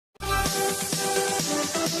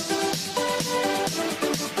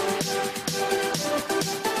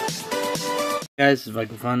Guys, it's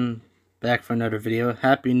Viking Fun, back for another video.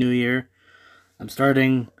 Happy New Year.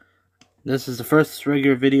 This is the first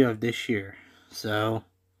regular video of this year. So,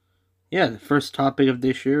 yeah, the first topic of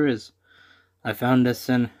this year is, I found this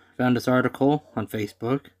article on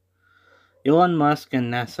Facebook. Elon Musk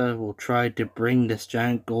and NASA will try to bring this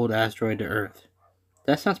giant gold asteroid to Earth.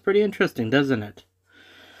 That sounds pretty interesting, doesn't it?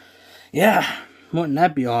 Yeah, wouldn't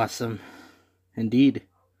that be awesome? Indeed.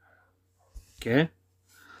 Okay.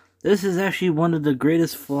 This is actually one of the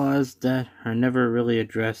greatest flaws that are never really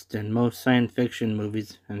addressed in most science fiction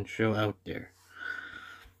movies and show out there.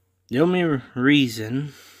 The only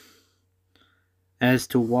reason as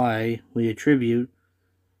to why we attribute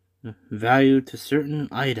value to certain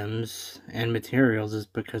items and materials is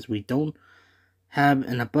because we don't have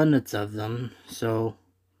an abundance of them, so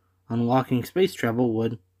unlocking space travel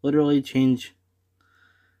would literally change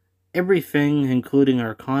everything, including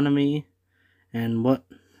our economy and what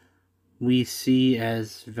we see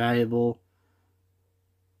as valuable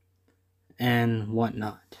and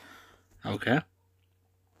whatnot. Okay?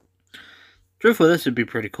 Truthfully, this would be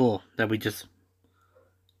pretty cool that we just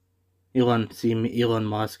Elon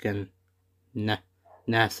Musk and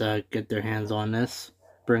NASA get their hands on this,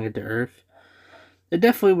 bring it to Earth. It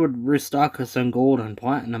definitely would restock us on gold and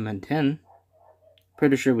platinum and tin.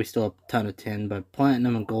 Pretty sure we still have a ton of tin, but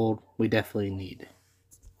platinum and gold we definitely need.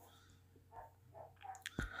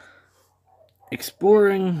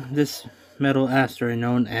 Exploring this metal asteroid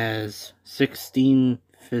known as 16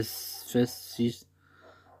 Fisses.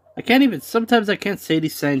 Sometimes I can't say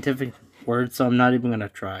these scientific words, so I'm not even gonna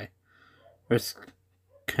try. Was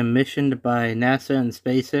commissioned by NASA and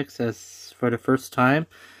SpaceX as for the first time,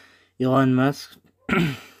 Elon Musk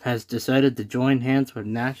has decided to join hands with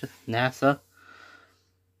NASA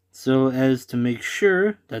so as to make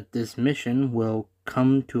sure that this mission will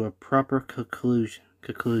come to a proper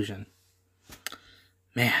conclusion.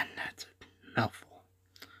 Man, that's a mouthful.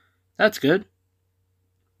 That's good.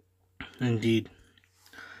 Indeed.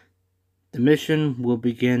 The mission will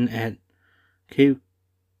begin at Cape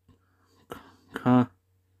Convert.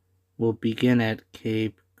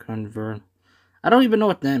 I don't even know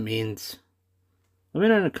what that means. Let me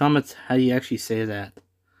know in the comments how you actually say that.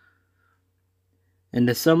 In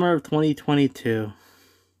the summer of 2022.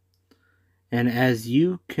 And as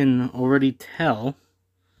you can already tell,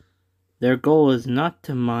 their goal is not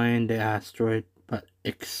to mine the asteroid, but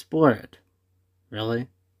explore it. Really?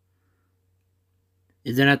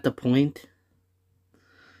 Isn't that the point?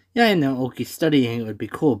 Yeah, I know, okay, studying it would be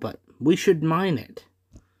cool, but we should mine it.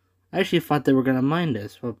 I actually thought they were gonna mine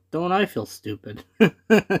this. Well, don't I feel stupid?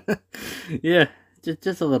 Yeah,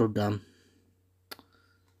 just a little dumb.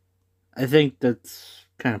 I think that's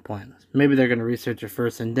kind of pointless. Maybe they're gonna research it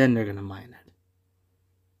first and then they're gonna mine it.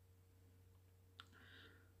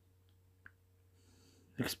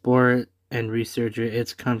 Explore it and research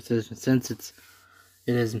its composition, since it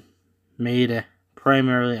is made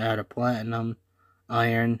primarily out of platinum,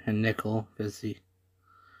 iron, and nickel.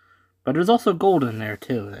 But there's also gold in there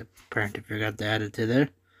too. That apparently forgot to add it to there.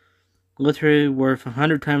 Literally worth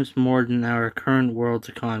 100 times more than our current world's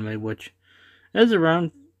economy, which is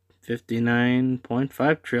around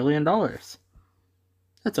 $59.5 trillion.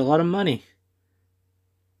 That's a lot of money.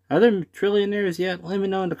 Are there trillionaires yet? Let me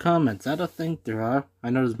know in the comments. I don't think there are. I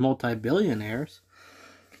know there's multi-billionaires.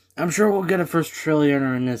 I'm sure we'll get a first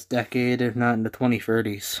trillionaire in this decade, if not in the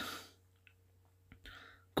 2030s.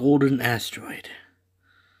 Golden Asteroid.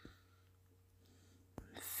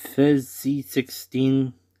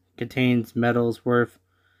 C16 contains metals worth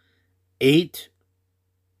 8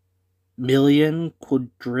 million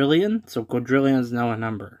quadrillion. So quadrillion is now a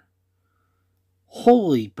number.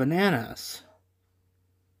 Holy bananas.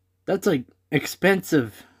 That's like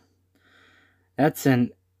expensive. That's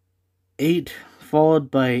an 8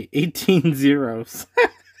 followed by 18 zeros.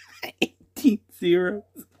 18 zeros.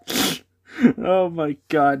 Oh my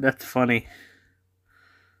god, that's funny.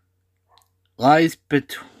 Lies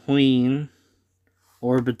between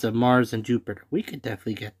orbits of Mars and Jupiter. We could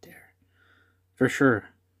definitely get there. For sure.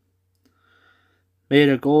 Made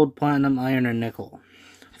of gold, platinum, iron, and nickel.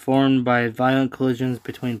 Formed by violent collisions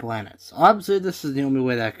between planets. Obviously, this is the only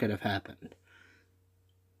way that could have happened.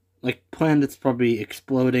 Like, planets probably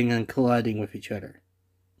exploding and colliding with each other.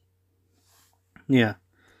 Yeah.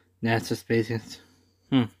 NASA space.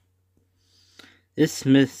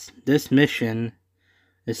 This mission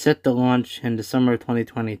is set to launch in the summer of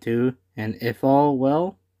 2022, and if all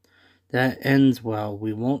well, that ends well.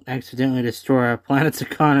 We won't accidentally destroy our planet's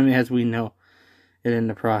economy as we know it in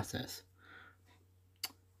the process.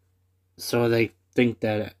 So they think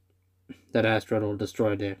that asteroid will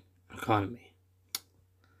destroy the economy.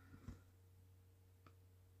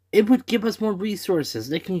 it would give us more resources.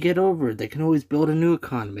 They can get over it. They can always build a new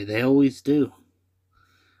economy. They always do.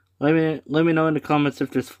 Let me know in the comments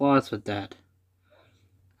if there's flaws with that.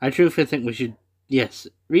 I truthfully think we should, yes,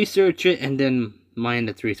 research it and then mine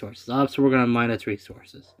its resources. Obviously, we're going to mine its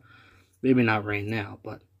resources. Maybe not right now,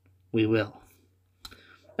 but we will.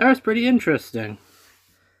 That was pretty interesting.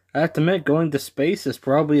 I have to admit, going to space is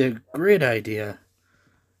probably a great idea.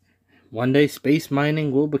 One day, space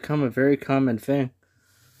mining will become a very common thing.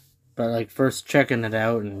 But, like, first checking it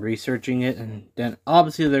out and researching it, and then,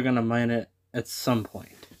 obviously, they're going to mine it at some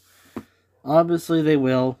point. Obviously, they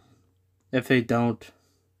will. If they don't,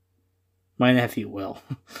 my nephew will.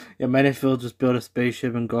 Yeah, my nephew will just build a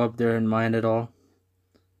spaceship and go up there and mine it all.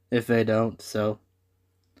 If they don't, so.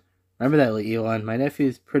 Remember that, Elon. My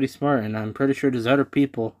nephew's pretty smart, and I'm pretty sure there's other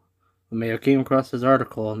people who may have came across this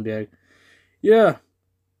article and be like, yeah,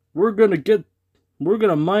 we're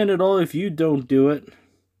gonna mine it all if you don't do it.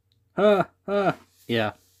 Ha, ha.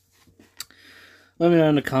 Yeah. Let me know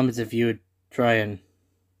in the comments if you would try and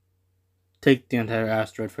take the entire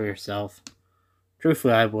asteroid for yourself.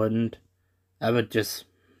 Truthfully, I wouldn't. I would just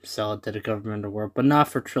sell it to the government or work, but not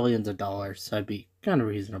for trillions of dollars. That'd be kind of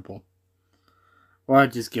reasonable. Or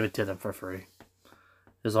I'd just give it to them for free.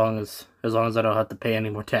 As long as I don't have to pay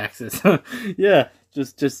any more taxes. Yeah,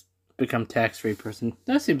 just become tax-free person.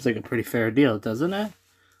 That seems like a pretty fair deal, doesn't it?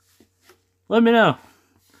 Let me know.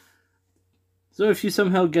 So if you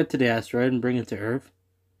somehow get to the asteroid and bring it to Earth,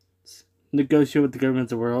 negotiate with the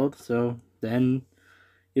governments of the world, so then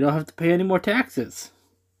you don't have to pay any more taxes.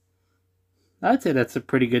 I'd say that's a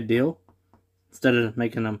pretty good deal. Instead of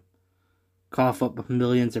making them cough up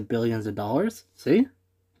millions or billions of dollars. See?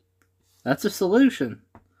 That's a solution.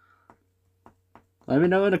 Let me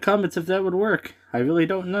know in the comments if that would work. I really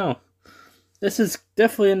don't know. This is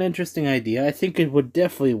definitely an interesting idea. I think it would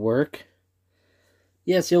definitely work.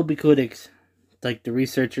 Yes, it'll be good to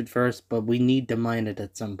research it first, but we need to mine it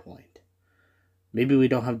at some point. Maybe we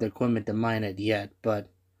don't have the equipment to mine it yet, but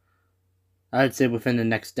I'd say within the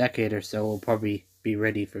next decade or so, we'll probably be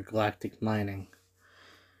ready for galactic mining.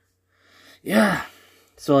 Yeah,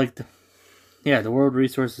 so the world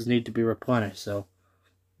resources need to be replenished, so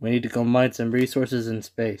we need to go mine some resources in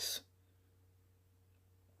space.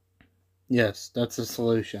 Yes, that's a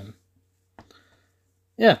solution.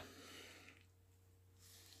 Yeah.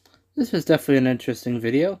 This was definitely an interesting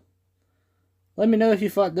video. Let me know if you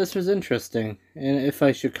thought this was interesting, and if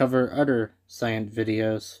I should cover other science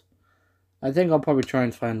videos. I think I'll probably try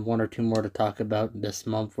and find one or two more to talk about this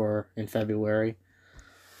month or in February.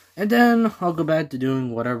 And then I'll go back to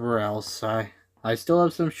doing whatever else. I still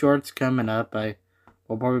have some shorts coming up. I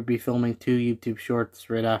will probably be filming 2 YouTube shorts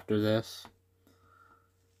right after this.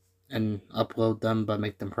 And upload them, but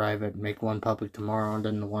make them private. Make one public tomorrow, and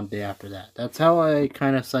then the one day after that. That's how I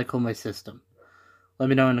kind of cycle my system. Let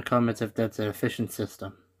me know in the comments if that's an efficient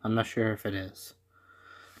system. I'm not sure if it is.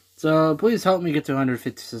 So please help me get to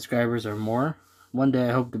 150 subscribers or more. One day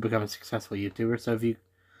I hope to become a successful YouTuber. So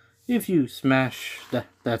if you smash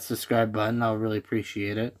that subscribe button, I'll really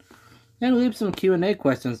appreciate it. And leave some Q&A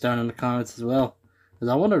questions down in the comments as well, because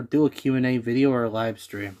I want to do a Q&A video or a live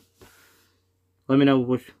stream. Let me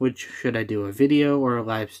know which should I do, a video or a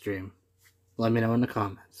live stream. Let me know in the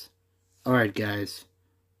comments. Alright guys,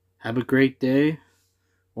 have a great day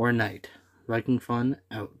or night. Viking Fun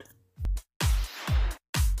out.